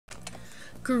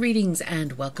Greetings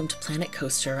and welcome to Planet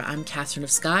Coaster. I'm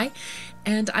KatherineOfSky,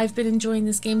 and I've been enjoying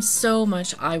this game so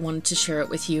much I wanted to share it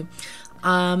with you.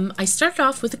 I started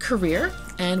off with a career,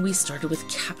 and we started with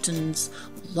Captain's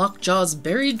Lockjaw's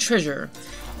Buried Treasure.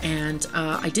 And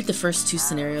I did the first two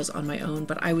scenarios on my own,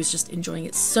 but I was just enjoying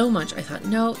it so much I thought,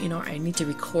 no, I need to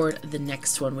record the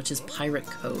next one, which is Pirate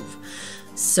Cove.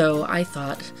 So I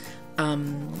thought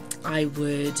I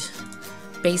would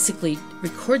basically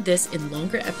record this in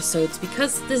longer episodes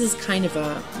because this is kind of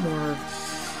a more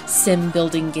sim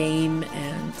building game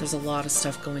and there's a lot of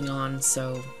stuff going on.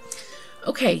 So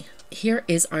okay, here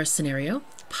is our scenario.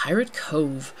 Pirate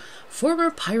Cove.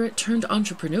 Former pirate turned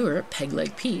entrepreneur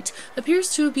Pegleg Pete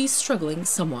appears to be struggling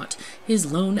somewhat.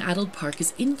 His lone-addled park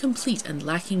is incomplete and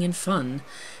lacking in fun.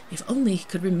 If only he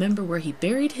could remember where he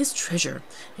buried his treasure.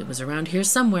 It was around here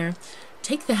somewhere.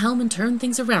 Take the helm and turn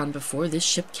things around before this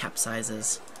ship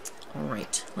capsizes.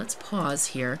 Alright, let's pause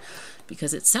here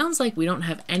because it sounds like we don't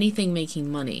have anything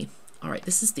making money. Alright,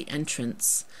 this is the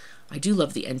entrance. I do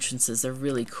love the entrances, they're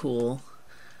really cool.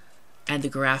 And the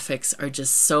graphics are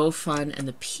just so fun and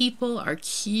the people are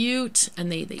cute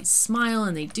and they smile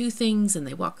and they do things and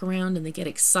they walk around and they get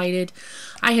excited.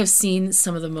 I have seen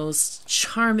some of the most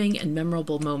charming and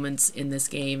memorable moments in this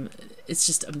game. It's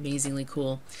just amazingly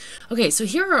cool. Okay, so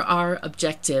here are our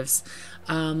objectives.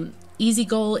 Easy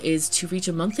goal is to reach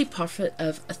a monthly profit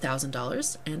of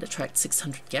 $1,000 and attract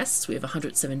 600 guests. We have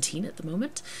 117 at the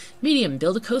moment. Medium,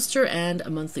 build a coaster and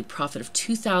a monthly profit of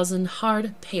 $2,000.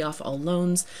 Hard, pay off all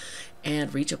loans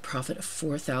and reach a profit of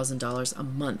 $4,000 a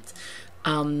month.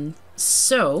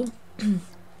 So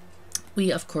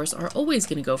we of course are always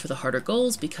going to go for the harder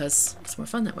goals because it's more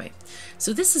fun that way.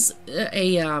 So this is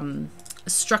a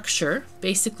structure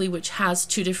basically which has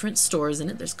two different stores in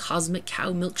it. There's Cosmic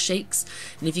Cow milkshakes,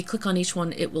 and if you click on each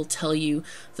one it will tell you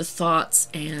the thoughts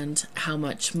and how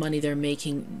much money they're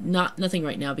making. Nothing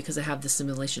right now because I have the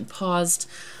simulation paused.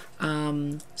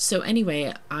 So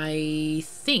anyway, I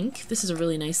think this is a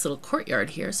really nice little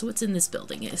courtyard here. So what's in this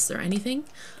building? Is there anything?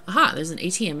 Aha, there's an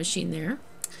ATM machine there.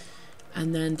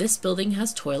 And then this building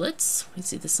has toilets. You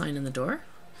see the sign on the door.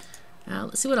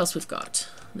 Let's see what else we've got.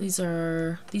 These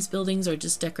buildings are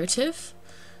just decorative,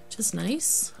 just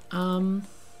nice. Let's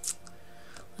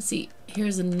see,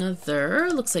 here's another,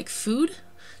 looks like food,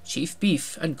 Chief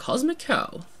Beef and Cosmic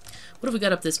Cow. What have we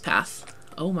got up this path?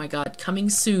 Oh my god, coming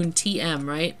soon, TM,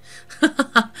 right?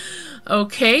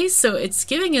 Okay, so it's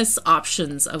giving us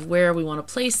options of where we want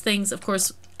to place things. Of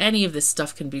course, any of this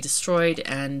stuff can be destroyed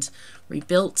and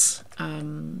rebuilt.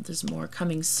 There's more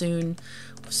coming soon.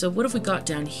 So what have we got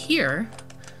down here?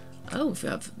 Oh, we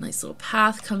have a nice little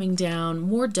path coming down,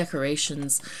 more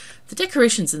decorations. The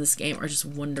decorations in this game are just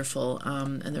wonderful,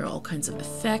 and there are all kinds of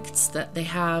effects that they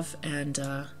have, and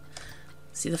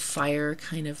see the fire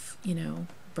kind of,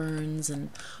 burns, and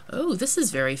oh, this is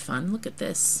very fun. Look at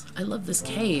this. I love this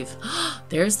cave.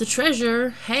 There's the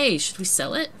treasure. Hey, should we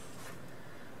sell it?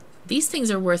 These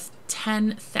things are worth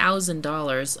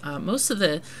 $10,000. Most of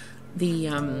the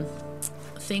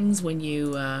things when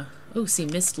you oh, see,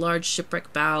 missed large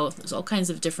shipwreck bow. There's all kinds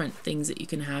of different things that you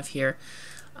can have here.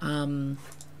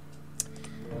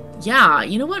 Yeah,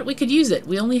 you know what? We could use it.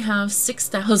 We only have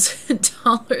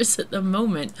 $6,000 at the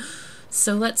moment.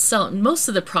 So let's sell it. Most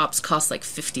of the props cost like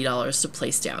 $50 to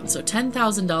place down. So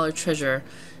 $10,000 treasure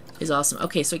is awesome.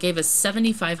 Okay, so it gave us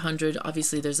 $7,500.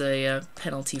 Obviously, there's a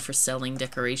penalty for selling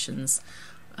decorations.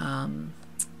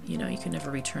 You can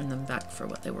never return them back for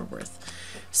what they were worth.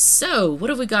 So what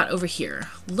have we got over here?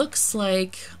 Looks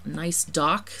like a nice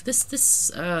dock.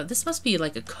 This must be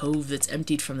like a cove that's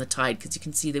emptied from the tide because you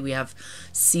can see that we have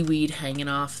seaweed hanging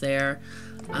off there.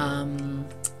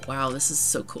 Wow, this is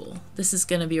so cool. This is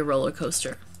going to be a roller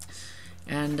coaster,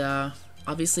 and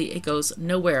obviously it goes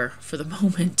nowhere for the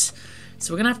moment.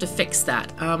 So we're gonna have to fix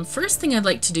that. First thing I'd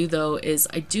like to do though is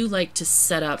I do like to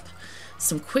set up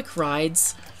some quick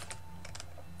rides.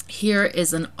 Here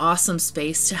is an awesome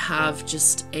space to have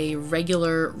just a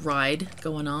regular ride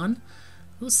going on.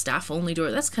 Ooh, staff only door.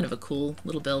 That's kind of a cool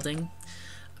little building.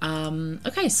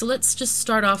 Okay, so let's just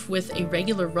start off with a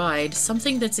regular ride,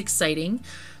 something that's exciting.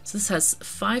 So this has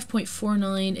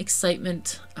 5.49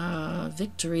 excitement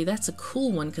victory. That's a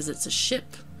cool one because it's a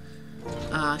ship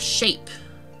shape.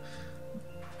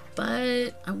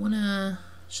 But I wanna,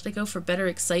 should I go for better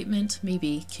excitement?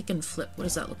 Maybe kick and flip. What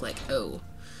does that look like? Oh.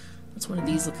 It's one of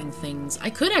these looking things. I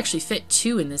could actually fit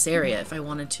two in this area if I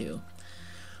wanted to.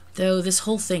 Though this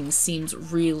whole thing seems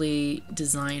really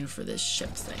designed for this ship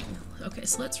thing. Okay,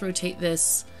 so let's rotate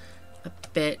this a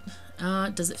bit.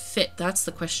 Does it fit? That's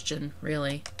the question,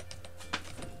 really.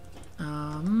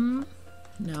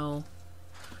 No.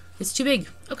 It's too big.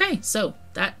 Okay, so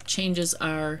that changes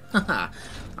our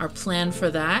our plan for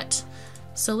that.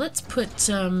 So let's put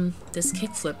this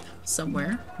kickflip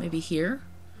somewhere, maybe here,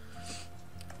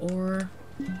 or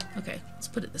okay, let's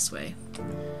put it this way.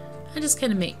 And just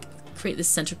kind of create this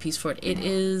centerpiece for it. It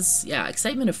is, yeah,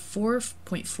 excitement of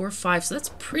 4.45, so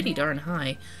that's pretty darn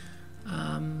high.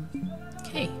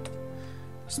 Okay,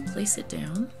 just place it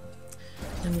down.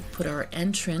 Then we'll put our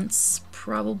entrance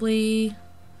probably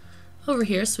over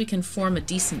here so we can form a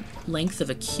decent length of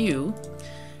a queue.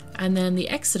 And then the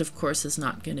exit, of course, is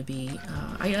not going to be,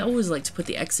 I always like to put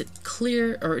the exit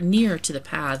clear or near to the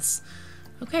paths.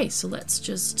 Okay, so let's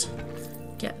just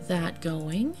get that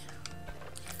going.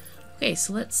 Okay,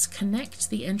 so let's connect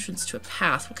the entrance to a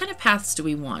path. What kind of paths do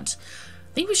we want?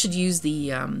 I think we should use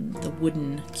the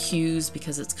wooden queues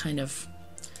because it's kind of,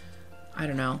 I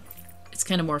don't know, it's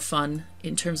kind of more fun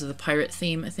in terms of the pirate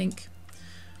theme, I think.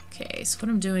 Okay, so what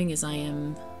I'm doing is I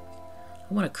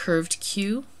want a curved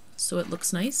queue so it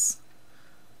looks nice.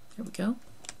 There we go.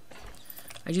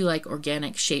 I do like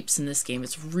organic shapes in this game.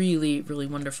 It's really, really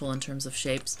wonderful in terms of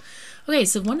shapes. Okay,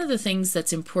 so one of the things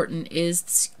that's important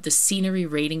is the scenery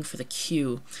rating for the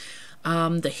queue.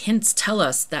 The hints tell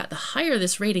us that the higher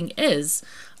this rating is,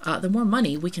 the more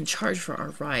money we can charge for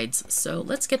our rides. So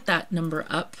let's get that number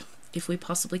up if we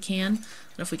possibly can. I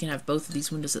don't know if we can have both of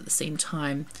these windows at the same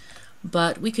time,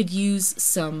 but we could use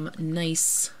some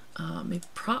nice maybe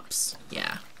props.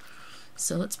 Yeah.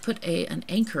 So let's put an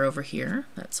anchor over here.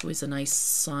 That's always a nice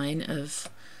sign of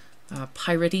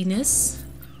piratiness.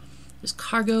 There's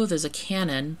cargo, there's a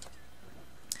cannon.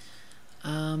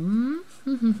 Do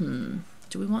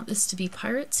we want this to be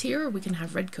pirates here, or we can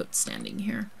have redcoats standing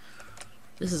here?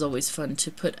 This is always fun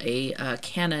to put a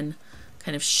cannon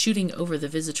kind of shooting over the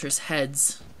visitors'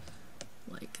 heads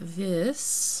like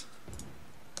this.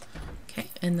 Okay,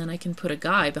 and then I can put a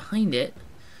guy behind it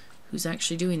who's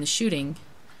actually doing the shooting.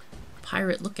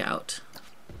 Pirate lookout.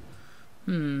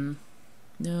 No,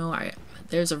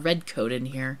 there's a red coat in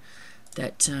here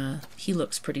that he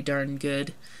looks pretty darn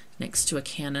good next to a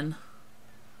cannon.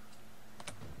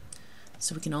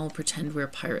 So we can all pretend we're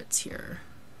pirates here.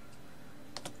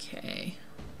 Okay.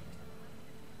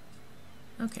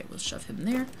 Okay, we'll shove him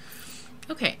there.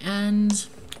 Okay, and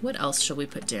what else shall we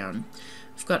put down?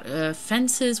 We've got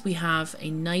fences. We have a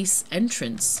nice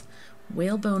entrance.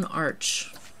 Whalebone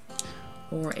arch.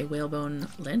 Or a whalebone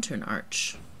lantern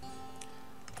arch.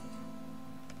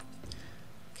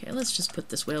 Okay, let's just put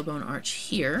this whalebone arch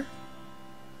here.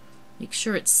 Make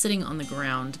sure it's sitting on the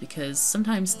ground because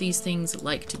sometimes these things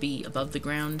like to be above the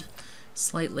ground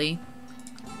slightly.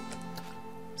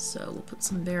 So we'll put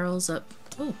some barrels up.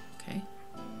 Oh, okay.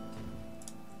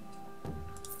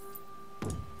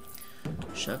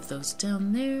 Shove those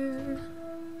down there.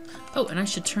 Oh, and I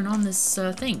should turn on this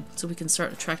thing so we can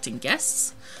start attracting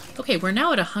guests. Okay, we're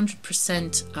now at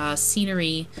 100%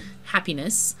 scenery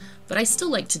happiness, but I still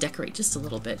like to decorate just a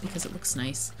little bit because it looks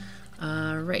nice.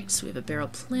 Right, so we have a barrel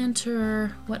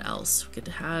planter. What else? We could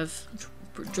have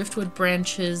driftwood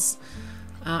branches.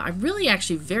 I'm really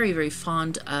actually very, very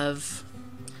fond of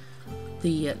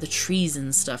the trees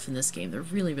and stuff in this game. They're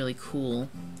really, really cool.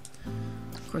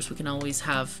 Of course, we can always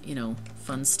have, you know,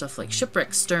 fun stuff like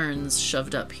shipwreck sterns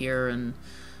shoved up here, and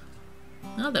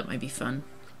oh, that might be fun.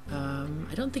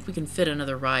 I don't think we can fit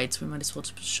another ride, so we might as well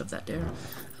just shove that there.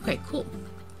 Okay, cool.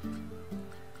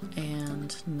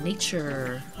 And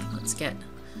nature. Let's get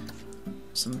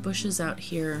some bushes out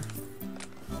here.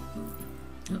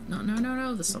 No, no, no,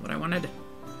 no, that's not what I wanted.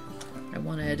 I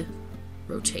wanted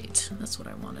rotate. That's what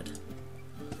I wanted.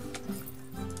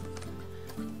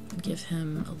 Give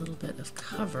him a little bit of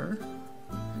cover.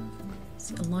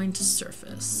 See, align to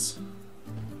surface.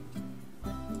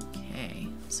 Okay,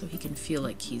 so he can feel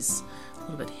like he's a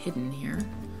little bit hidden here.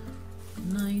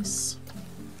 Nice.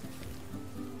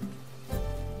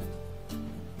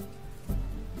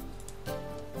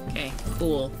 Okay,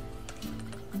 cool.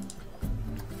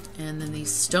 And then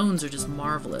these stones are just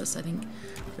marvelous. I think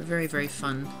they're very, very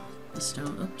fun. The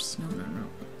stone. Oops, no, no, no.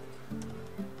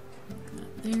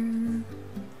 That there.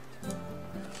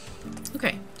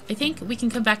 Okay, I think we can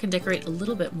come back and decorate a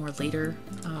little bit more later,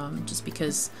 just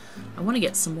because I want to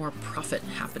get some more profit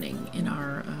happening in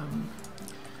our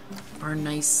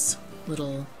nice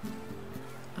little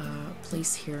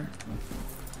place here.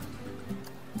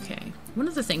 Okay, one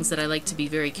of the things that I like to be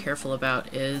very careful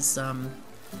about is,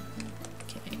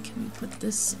 okay, can we put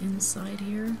this inside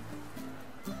here?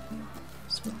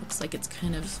 So it looks like it's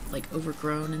kind of like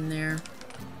overgrown in there.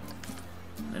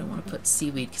 I don't want to put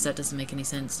seaweed because that doesn't make any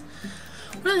sense.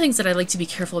 One of the things that I like to be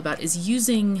careful about is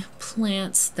using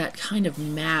plants that kind of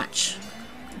match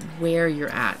where you're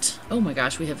at. Oh my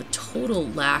gosh, we have a total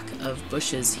lack of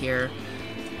bushes here.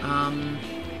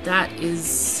 That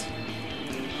is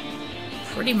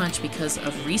pretty much because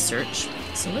of research.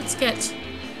 So let's get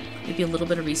maybe a little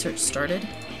bit of research started.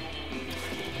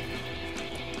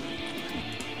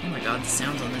 Oh my god, the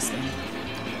sounds on this thing.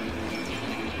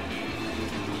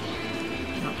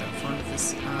 Not that fond of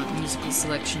this musical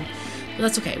selection. But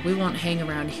that's okay. We won't hang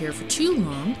around here for too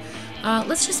long.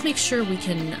 Let's just make sure we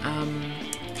can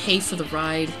pay for the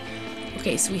ride.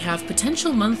 Okay, so we have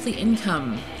potential monthly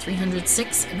income,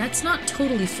 306, and that's not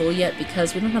totally full yet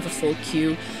because we don't have a full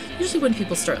queue. Usually when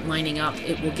people start lining up,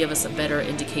 it will give us a better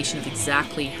indication of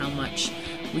exactly how much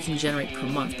we can generate per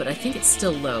month, but I think it's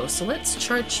still low. So let's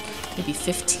charge maybe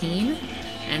 15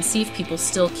 and see if people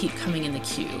still keep coming in the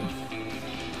queue.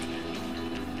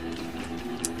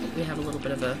 We have a little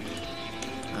bit of an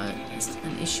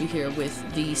issue here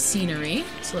with the scenery,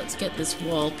 so let's get this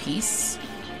wall piece.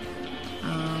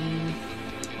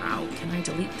 Wow, can I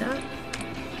delete that?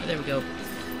 Oh, there we go.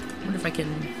 I wonder if I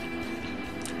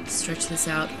can stretch this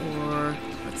out, or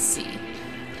let's see.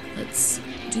 Let's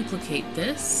duplicate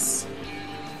this.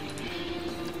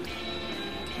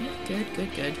 Okay,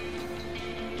 good.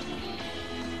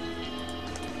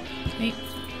 Okay.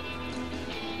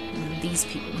 And these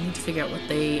people, we need to figure out what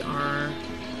they are.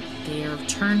 They are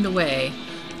turned away,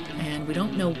 and we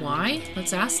don't know why.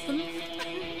 Let's ask them.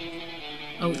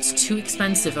 Oh, it's too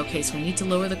expensive. Okay, so we need to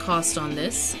lower the cost on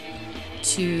this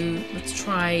to, let's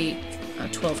try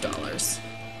 $12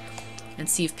 and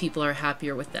see if people are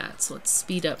happier with that. So let's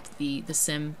speed up the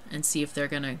sim and see if they're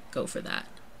gonna go for that.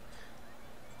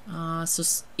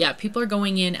 So yeah, people are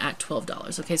going in at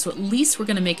 $12. Okay, so at least we're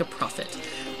gonna make a profit.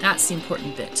 That's the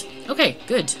important bit. Okay,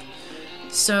 good.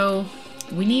 So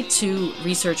we need to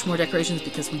research more decorations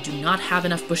because we do not have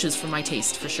enough bushes for my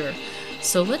taste, for sure.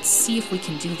 So let's see if we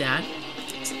can do that.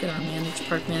 Let's look at our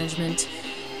park management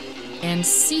and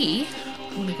see.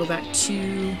 I'm gonna go back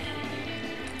to,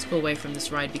 let's go away from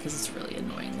this ride because it's really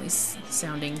annoyingly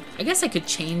sounding. I guess I could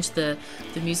change the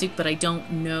music, but I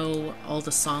don't know all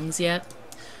the songs yet.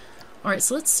 Alright,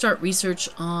 so let's start research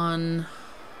on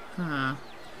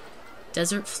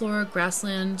desert flora,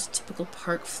 grassland, typical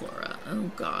park flora.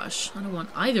 Oh gosh, I don't want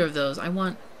either of those. I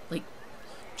want, like,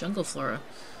 jungle flora.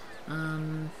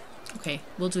 Okay,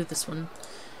 we'll do this one.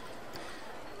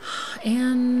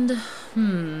 And,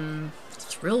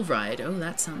 thrill ride. Oh,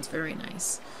 that sounds very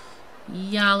nice.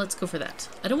 Yeah, let's go for that.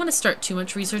 I don't want to start too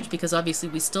much research because obviously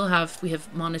we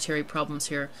have monetary problems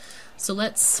here. So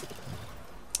let's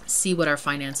see what our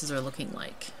finances are looking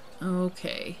like.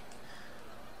 Okay.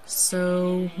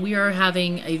 So we are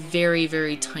having a very,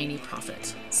 very tiny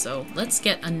profit. So let's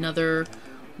get another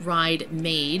ride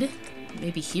made.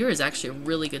 Maybe here is actually a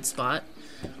really good spot.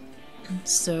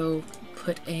 So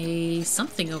put a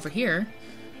something over here.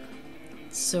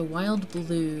 So Wild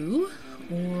Blue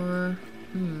or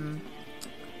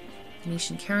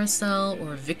Nation Carousel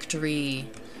or Victory.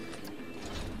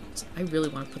 I really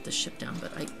want to put this ship down,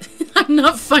 but I'm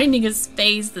not finding a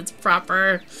space that's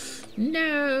proper.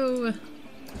 No.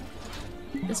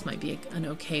 This might be an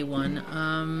okay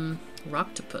one.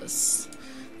 Rocktopus.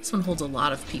 This one holds a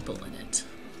lot of people in it,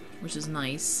 which is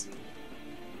nice.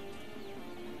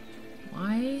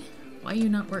 Why you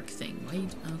not work thing? Why you,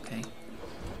 okay.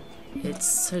 It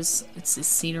says it's the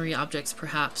scenery objects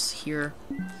perhaps here.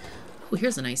 Oh,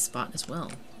 here's a nice spot as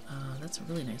well. That's a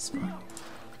really nice spot.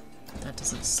 That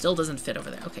still doesn't fit over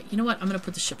there. Okay, you know what? I'm gonna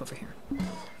put the ship over here. I'm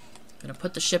gonna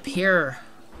put the ship here.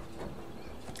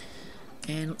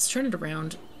 And let's turn it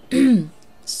around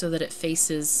so that it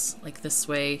faces like this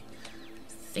way.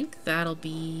 I think that'll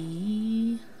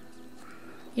be...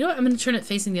 You know what? I'm gonna turn it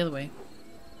facing the other way.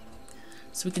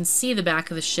 So we can see the back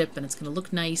of the ship and it's gonna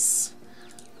look nice.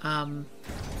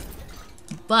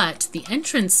 But the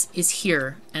entrance is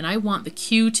here, and I want the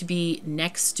queue to be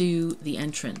next to the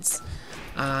entrance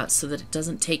so that it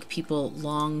doesn't take people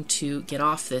long to get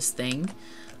off this thing,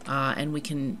 and we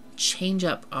can change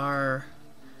up our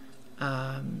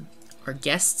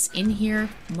guests in here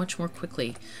much more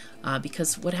quickly.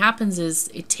 Because what happens is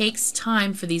it takes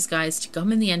time for these guys to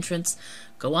come in the entrance,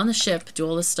 go on the ship, do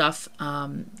all this stuff.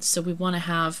 So we want to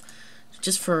have,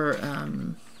 just for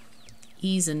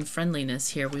ease and friendliness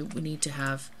here, we need to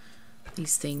have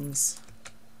these things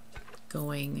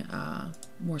going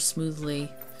more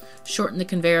smoothly. Shorten the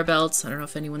conveyor belts. I don't know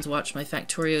if anyone's watched my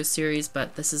Factorio series,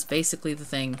 but this is basically the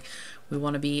thing. We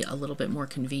want to be a little bit more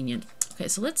convenient. Okay,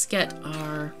 so let's get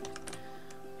our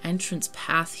entrance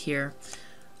path here.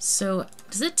 So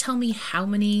does it tell me how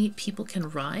many people can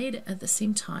ride at the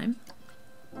same time?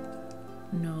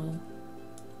 No.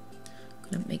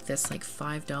 I'm gonna make this like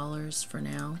 $5 for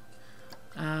now.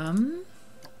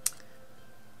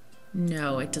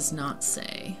 No, it does not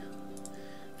say.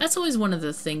 That's always one of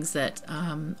the things that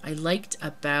I liked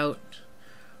about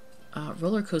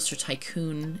Roller Coaster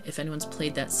Tycoon, if anyone's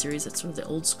played that series, it's sort of the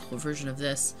old school version of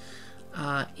this,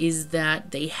 is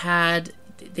that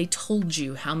they told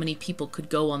you how many people could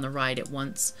go on the ride at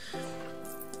once,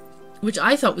 which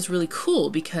I thought was really cool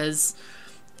because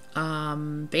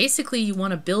basically you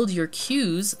want to build your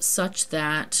queues such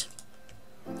that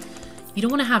you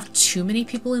don't want to have too many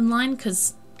people in line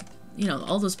because, you know,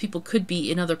 all those people could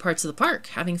be in other parts of the park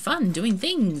having fun, doing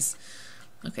things.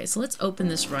 Okay, so let's open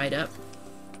this ride up.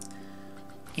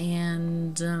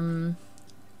 And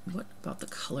what about the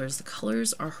colors? The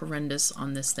colors are horrendous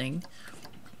on this thing.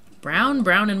 Brown,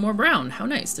 brown, and more brown. How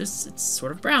nice. It's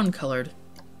sort of brown colored.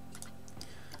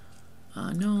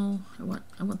 No, I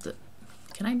want the...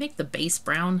 Can I make the base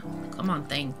brown? Come on,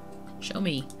 thing. Show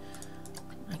me.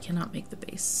 I cannot make the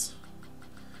base.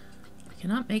 I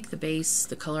cannot make the base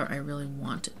the color I really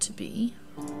want it to be.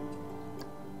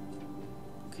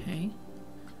 Okay.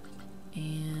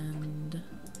 And...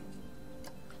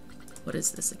 what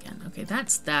is this again? Okay,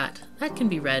 that's that. That can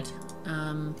be red.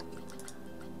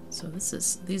 So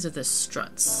these are the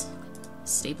struts.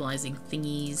 Stabilizing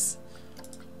thingies.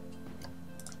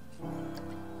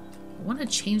 I want to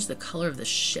change the color of the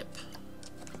ship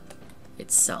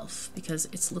itself because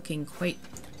it's looking quite...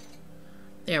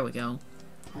 There we go.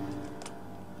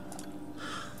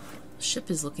 The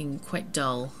ship is looking quite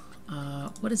dull.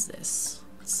 What is this?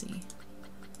 Let's see.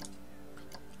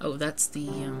 Oh, that's the,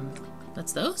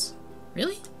 that's those?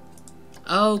 Really?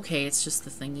 Okay, it's just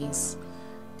the thingies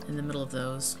in the middle of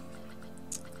those.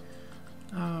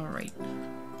 Alright.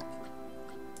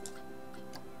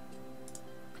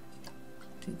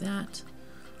 Do that.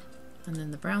 And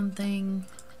then the brown thing.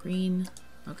 Green.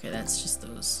 Okay, that's just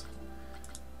those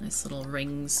nice little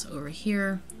rings over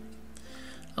here.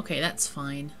 Okay, that's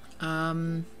fine.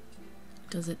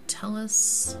 Does it tell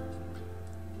us...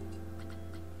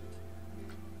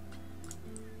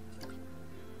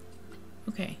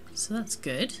 Okay, so that's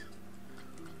good.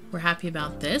 We're happy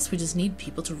about this. We just need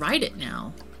people to ride it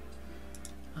now.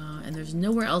 And there's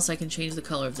nowhere else I can change the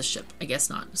color of the ship. I guess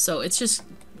not. So it's just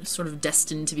sort of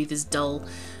destined to be this dull,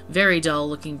 very dull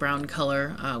looking brown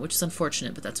color, which is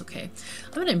unfortunate, but that's okay.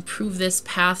 I'm going to improve this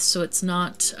path so it's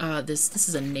not, this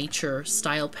is a nature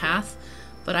style path,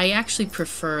 but I actually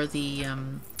prefer the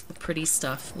pretty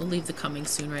stuff. We'll leave the coming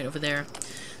soon right over there.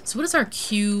 So what is our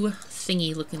queue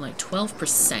thingy looking like?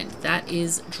 12%. That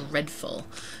is dreadful.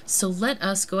 So let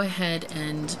us go ahead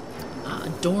and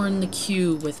adorn the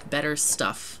queue with better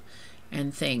stuff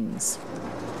and things.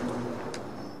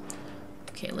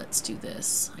 Okay, let's do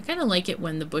this. I kind of like it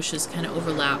when the bushes kind of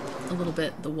overlap a little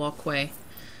bit, the walkway.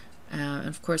 And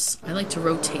of course, I like to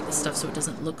rotate the stuff so it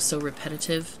doesn't look so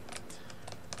repetitive.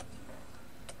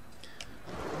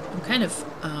 I'm kind of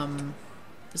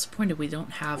disappointed we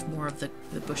don't have more of the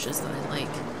bushes that I like.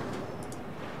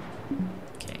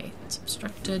 Okay, it's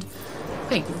obstructed.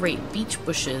 Okay, great. Beach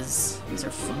bushes. These are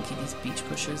funky, these beach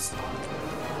bushes.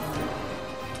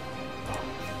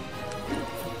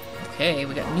 Okay,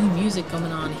 we got new music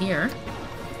going on here.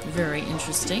 Very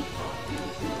interesting.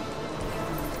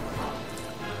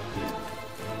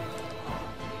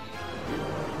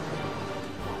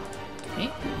 Okay.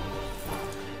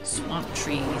 Swamp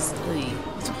trees. Ugh,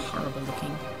 these are horrible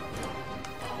looking.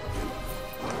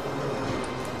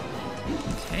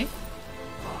 Okay.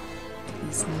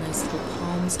 These nice little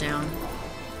palms down.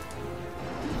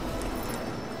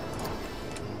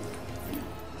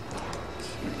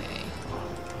 Okay.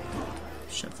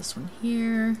 Shove this one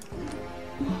here.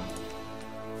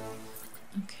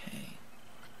 Okay.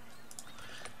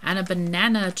 And a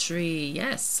banana tree.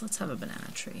 Yes, let's have a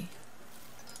banana tree.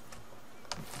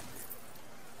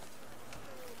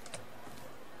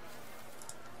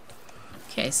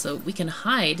 Okay, so we can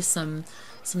hide some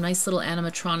nice little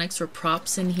animatronics or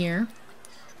props in here.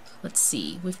 Let's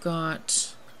see, we've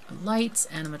got lights,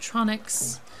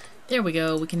 animatronics. There we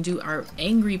go. We can do our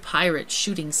angry pirate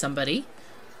shooting somebody.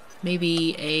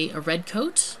 Maybe a red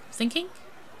coat, thinking?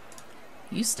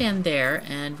 You stand there,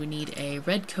 and we need a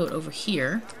red coat over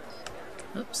here.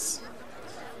 Oops.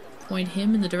 Point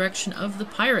him in the direction of the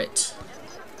pirate.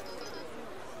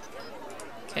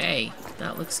 Okay,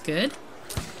 that looks good.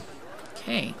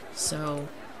 Okay, so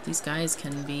these guys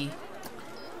can be...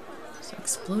 So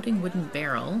exploding wooden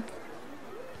barrel.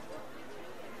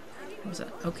 What was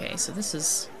that? Okay, so this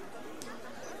is...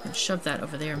 I'll shove that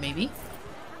over there, maybe.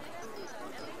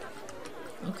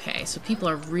 Okay, so people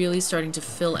are really starting to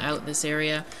fill out this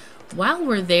area. While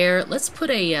we're there, let's put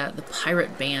the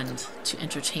pirate band to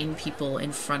entertain people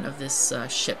in front of this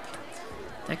ship.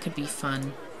 That could be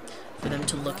fun for them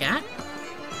to look at.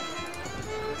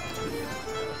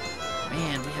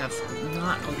 Man, we have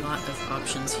not a lot of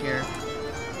options here.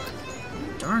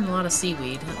 Darn a lot of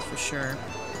seaweed, that's for sure.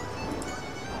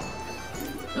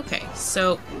 Okay,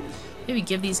 so maybe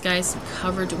give these guys some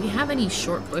cover. Do we have any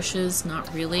short bushes?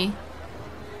 Not really.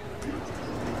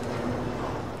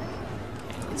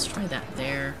 Okay, let's try that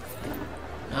there.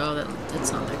 Oh,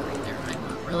 that's not that great there. I'm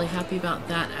not really happy about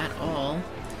that at all.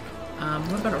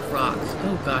 What about a rock?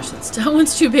 Oh gosh, that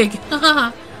one's too big.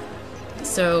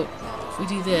 So if we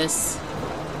do this,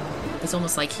 it's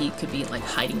almost like he could be like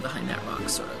hiding behind that rock,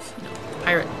 sort of. You know,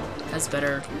 pirate has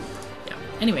better. Yeah.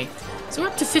 Anyway, so we're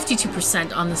up to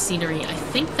 52% on the scenery. I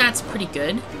think that's pretty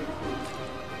good.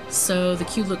 So the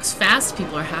queue looks fast.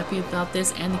 People are happy about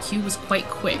this, and the queue was quite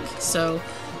quick. So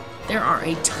there are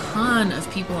a ton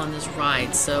of people on this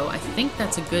ride. So I think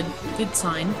that's a good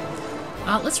sign.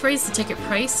 Let's raise the ticket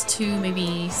price to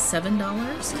maybe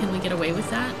 $7. Can we get away with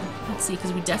that? Let's see,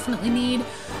 because we definitely need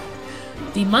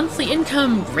the monthly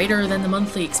income greater than the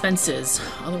monthly expenses.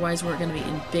 Otherwise, we're going to be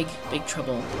in big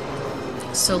trouble.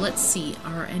 So let's see.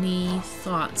 Are any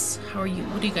thoughts? How are you?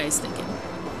 What are you guys thinking?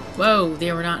 Whoa,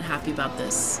 they were not happy about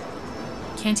this.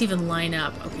 Can't even line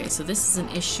up. Okay, so this is an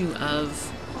issue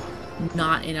of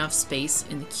not enough space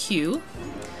in the queue.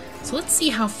 So let's see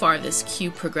how far this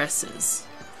queue progresses.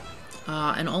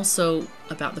 And also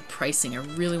about the pricing. I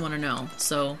really want to know.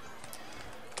 So,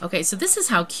 okay, so this is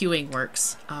how queuing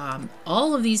works.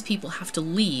 All of these people have to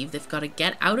leave. They've got to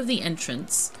get out of the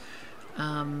entrance.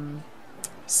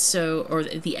 Or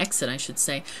the exit, I should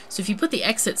say. So if you put the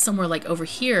exit somewhere like over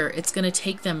here, it's going to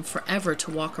take them forever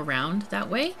to walk around that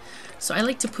way. So I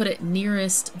like to put it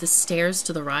nearest the stairs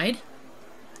to the ride,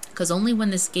 because only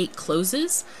when this gate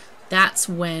closes, that's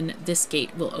when this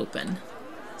gate will open.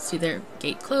 See there,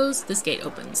 gate closed, this gate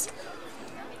opens.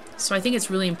 So I think it's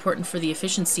really important for the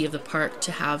efficiency of the park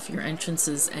to have your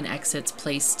entrances and exits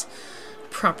placed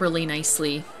properly,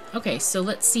 nicely. Okay, so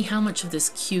let's see how much of this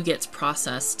queue gets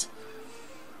processed.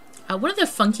 One of the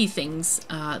funky things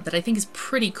that I think is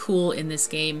pretty cool in this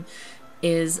game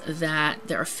is that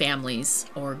there are families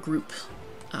or group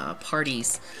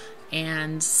parties.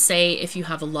 And say if you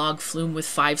have a log flume with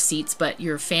 5 seats, but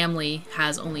your family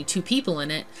has only 2 people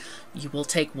in it, you will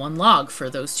take 1 log for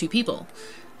those 2 people.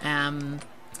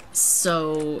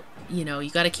 So, you know, you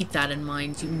got to keep that in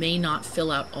mind. You may not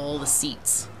fill out all the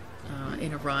seats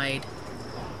in a ride.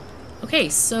 Okay,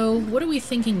 so what are we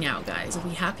thinking now, guys? Are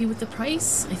we happy with the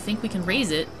price? I think we can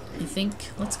raise it. I think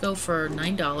let's go for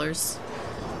 $9.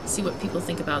 See what people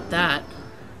think about that.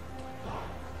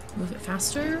 Move it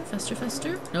faster,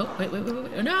 faster. No, wait.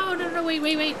 No,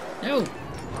 wait. No.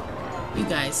 You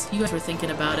guys were thinking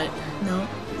about it. No,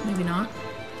 maybe not.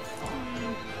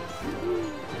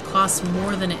 Costs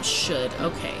more than it should.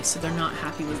 Okay, so they're not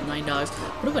happy with $9.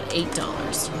 What about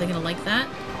 $8? Are they gonna like that?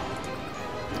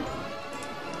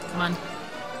 Come on.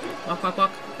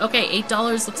 Walk. Okay,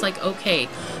 $8 looks like okay.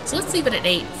 So let's leave it at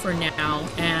 8 for now.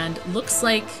 And looks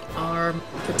like our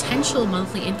potential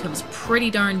monthly income is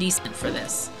pretty darn decent for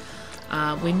this.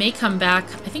 We may come back.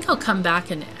 I think I'll come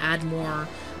back and add more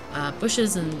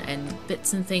bushes and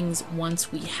bits and things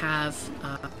once we have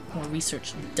more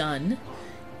research done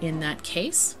in that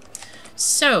case.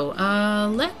 So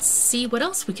let's see what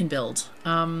else we can build.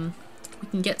 We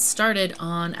can get started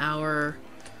on our,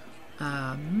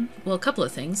 well, a couple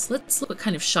of things. Let's look what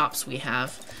kind of shops we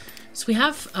have. So we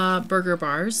have burger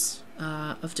bars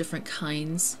of different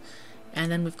kinds. And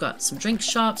then we've got some drink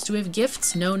shops. Do we have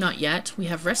gifts? No, not yet. We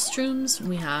have restrooms.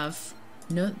 We have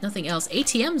nothing else.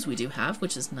 ATMs we do have,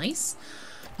 which is nice.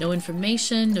 No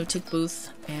information, no tick booth,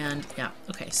 and yeah.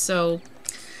 Okay, so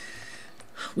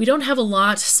we don't have a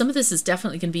lot. Some of this is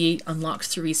definitely going to be unlocked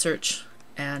through research,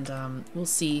 and we'll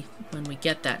see when we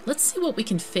get that. Let's see what we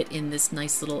can fit in this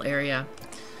nice little area.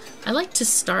 I like to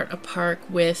start a park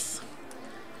with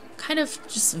kind of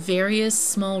just various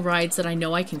small rides that I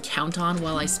know I can count on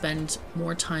while I spend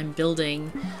more time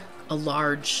building a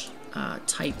large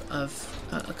type of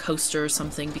a coaster or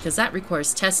something, because that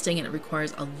requires testing and it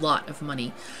requires a lot of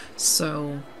money.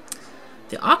 So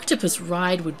the octopus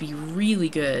ride would be really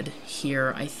good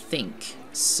here, I think.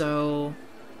 So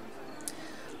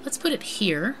let's put it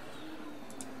here.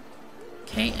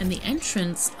 Okay, and the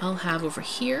entrance I'll have over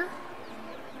here.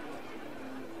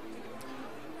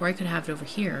 Or I could have it over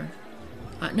here.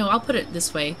 No, I'll put it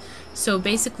this way. So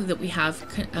basically that we have,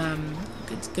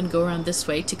 it's going to go around this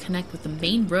way to connect with the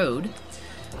main road.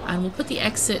 And we'll put the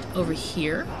exit over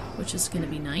here, which is going to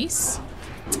be nice.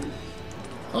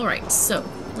 Alright, so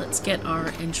let's get our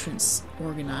entrance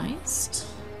organized.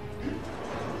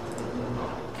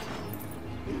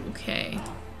 Okay.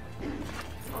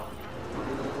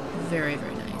 Very,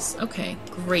 very nice. Okay,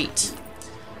 great.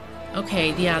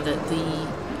 Okay, yeah,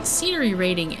 the scenery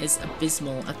rating is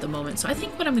abysmal at the moment. So I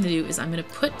think what I'm going to do is I'm going to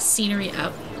put scenery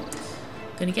up.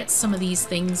 I'm going to get some of these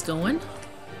things going.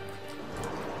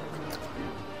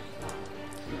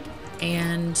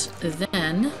 And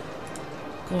then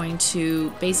going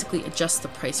to basically adjust the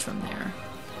price from there.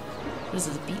 What is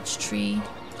this, a beech tree?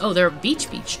 Oh, there are beech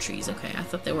trees. Okay, I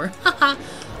thought they were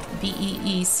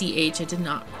B-E-E-C-H. I did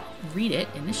not read it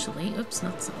initially. Oops,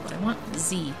 that's not what I want.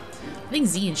 Z. I think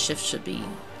Z and shift should be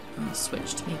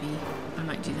switched. Maybe I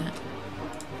might do that.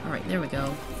 Alright, there we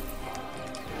go.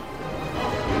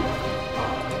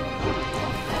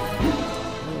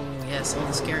 Oh, yes, all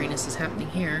the scariness is happening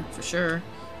here, for sure.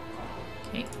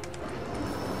 Okay.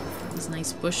 These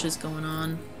nice bushes going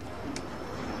on.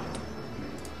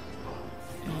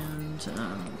 And,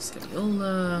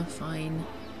 scabiola, fine.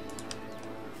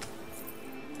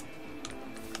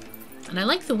 And I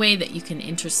like the way that you can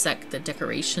intersect the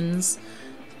decorations,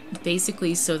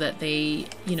 basically so that they,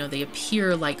 you know, they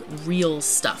appear like real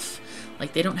stuff.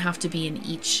 Like they don't have to be in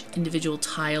each individual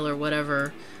tile or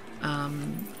whatever.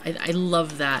 I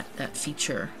love that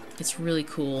feature. It's really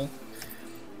cool.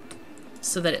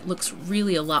 So that it looks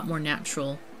really a lot more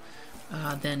natural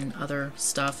than other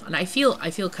stuff. And I feel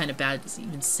kind of bad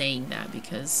even saying that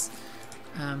because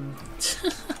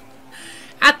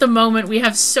at the moment we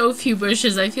have so few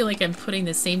bushes. I feel like I'm putting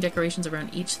the same decorations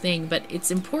around each thing, but it's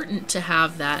important to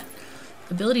have that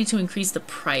ability to increase the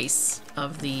price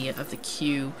of the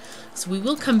queue. So we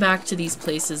will come back to these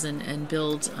places and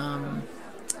build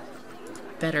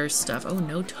better stuff. Oh,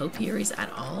 no topiaries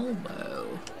at all?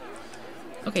 Whoa.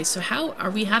 Okay, so how are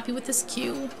we happy with this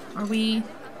queue? Are we...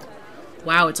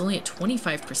 Wow, it's only at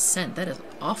 25%. That is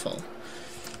awful.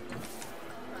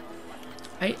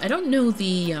 I don't know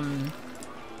the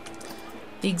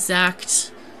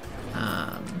exact,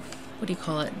 what do you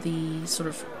call it? The sort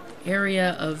of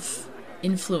area of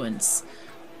influence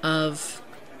of...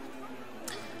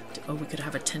 Oh, we could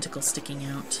have a tentacle sticking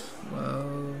out.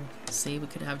 Whoa. See, we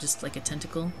could have just like a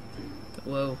tentacle. But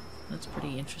whoa, that's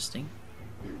pretty interesting.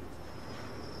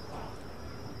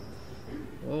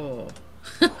 Whoa.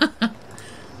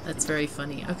 That's very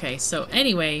funny. Okay, so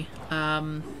anyway,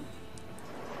 yeah,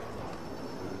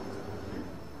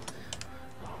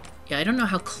 I don't know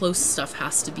how close stuff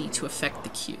has to be to affect the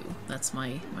queue. That's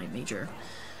my major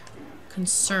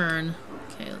concern.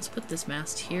 Okay, let's put this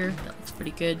mast here. That looks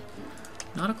pretty good.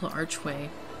 Nautical archway.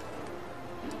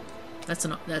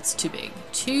 That's too big.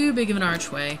 Too big of an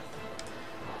archway.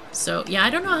 So yeah, I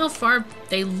don't know how far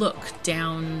they look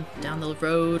down the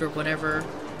road or whatever.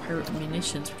 Pirate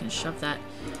munitions, we can shove that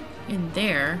in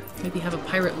there. Maybe have a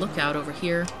pirate lookout over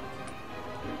here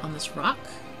on this rock.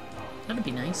 That'd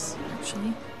be nice,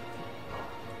 actually.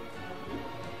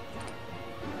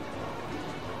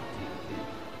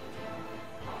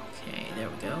 Okay, there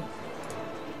we go.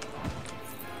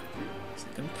 It's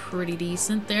looking pretty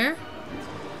decent there.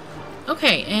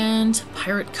 Okay, and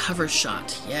pirate cover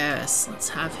shot. Yes, let's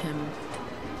have him.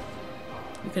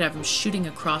 We could have him shooting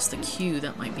across the queue.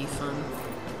 That might be fun.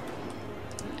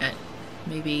 At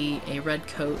maybe a red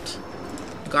coat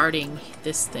guarding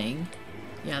this thing.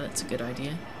 Yeah, that's a good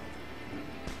idea.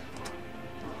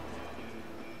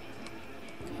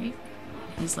 Okay,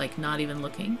 he's like not even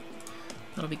looking.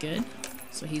 That'll be good.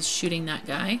 So he's shooting that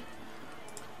guy.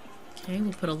 Okay,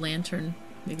 we'll put a lantern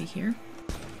maybe here.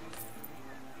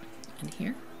 And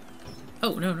here.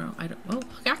 Oh, no, I don't... Oh,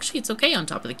 actually, it's okay on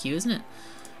top of the queue, isn't it?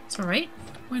 It's alright.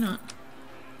 Why not?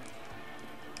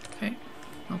 Okay.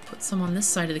 I'll put some on this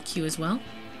side of the queue as well.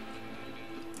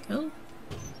 Go.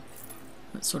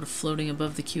 That's sort of floating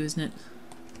above the queue, isn't it?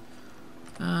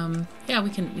 Yeah, we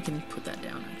can put that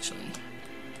down, actually.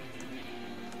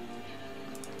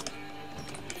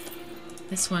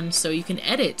 This one, so you can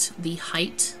edit the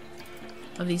height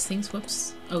of these things.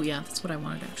 Whoops. Oh, yeah, that's what I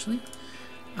wanted, actually.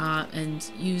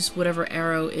 And use whatever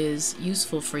arrow is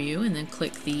useful for you, and then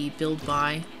click the build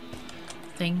by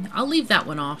thing. I'll leave that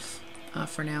one off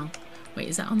for now. Wait,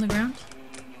 is that on the ground?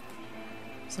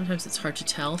 Sometimes it's hard to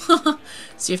tell. So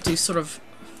you have to sort of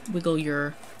wiggle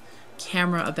your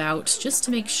camera about just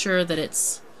to make sure that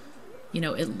it's, you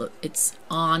know, it's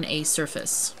on a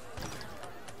surface.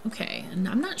 Okay, and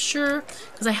I'm not sure,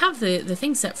 because I have the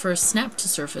thing set for snap to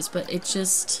surface, but it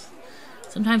just...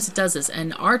 Sometimes it does this,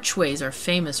 and archways are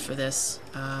famous for this,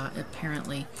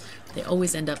 apparently. They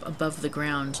always end up above the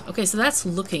ground. Okay, so that's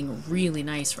looking really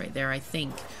nice right there, I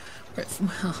think. Well,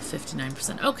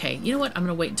 59%. Okay, you know what? I'm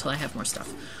going to wait until I have more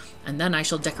stuff. And then I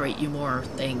shall decorate you more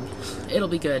thing. It'll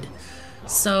be good.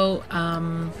 So,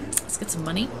 let's get some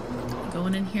money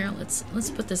going in here. Let's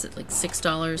put this at like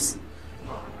 $6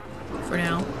 for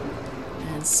now.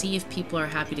 And see if people are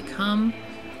happy to come.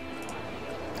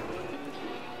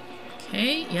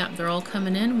 Okay, yeah, they're all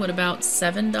coming in. What about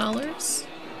 $7?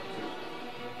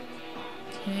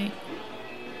 Okay.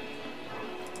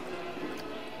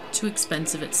 Too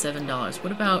expensive at $7.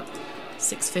 What about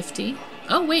 $6.50?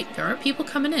 Oh wait, there are people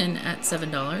coming in at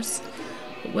 $7.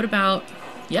 But what about,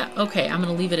 yeah, okay, I'm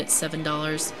gonna leave it at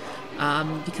 $7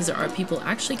 because there are people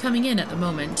actually coming in at the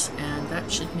moment, and that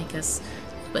should make us a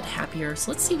little bit happier.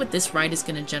 So let's see what this ride is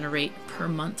gonna generate per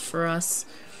month for us.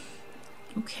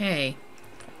 Okay.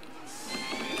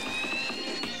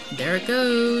 There it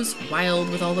goes, wild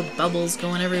with all the bubbles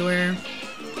going everywhere. I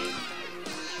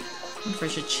wonder if I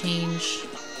should change.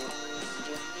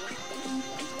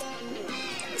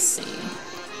 Let's see.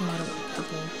 Oh, I don't want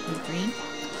purple or green.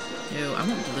 No, I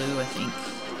want blue, I think.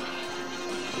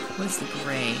 What is the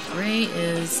gray? Gray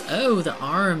is, oh, the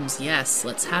arms. Yes,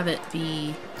 let's have it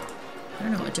be, I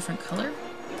don't know, a different color?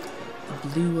 A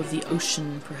blue of the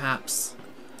ocean, perhaps.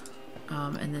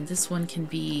 And then this one can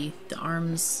be the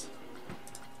arms.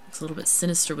 Looks a little bit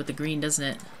sinister with the green, doesn't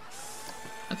it?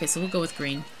 Okay, so we'll go with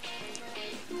green.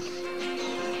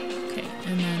 Okay,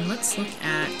 and then let's look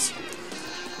at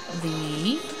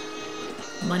the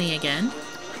money again.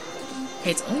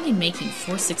 Okay, it's only making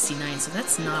 $4.69, so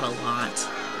that's not a lot.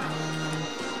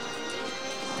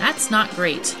 That's not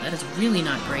great. That is really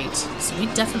not great. So we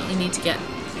definitely need to get...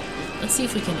 Let's see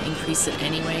if we can increase it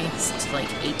anyway to like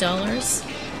 $8.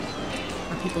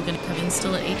 Are people going to come in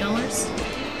still at $8?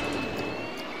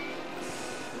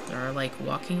 They're like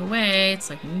walking away. It's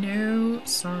like, no,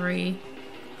 sorry.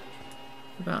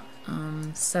 What about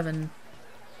 7?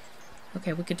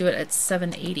 Okay, we could do it at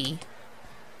 $7.80.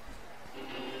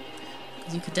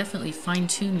 Because you could definitely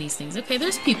fine-tune these things. Okay,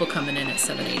 there's people coming in at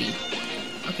 $7.80.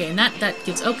 Okay, and that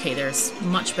gives, okay, there's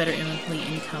much better monthly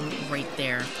income right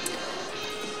there.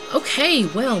 Okay,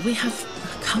 well, we have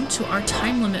come to our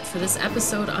time limit for this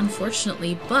episode,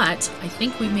 unfortunately, but I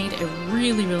think we made a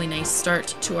really, really nice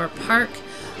start to our park.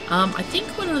 I think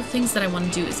one of the things that I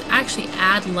want to do is actually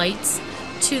add lights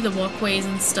to the walkways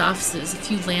and stuff. So there's a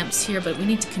few lamps here, but we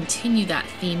need to continue that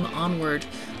theme onward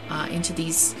into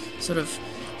these sort of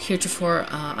heretofore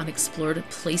unexplored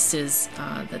places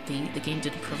that the game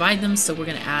didn't provide them, so we're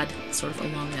going to add sort of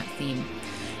along that theme.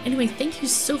 Anyway, thank you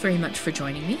so very much for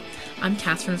joining me. I'm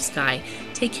KatherineOfSky.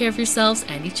 Take care of yourselves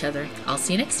and each other. I'll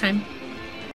see you next time.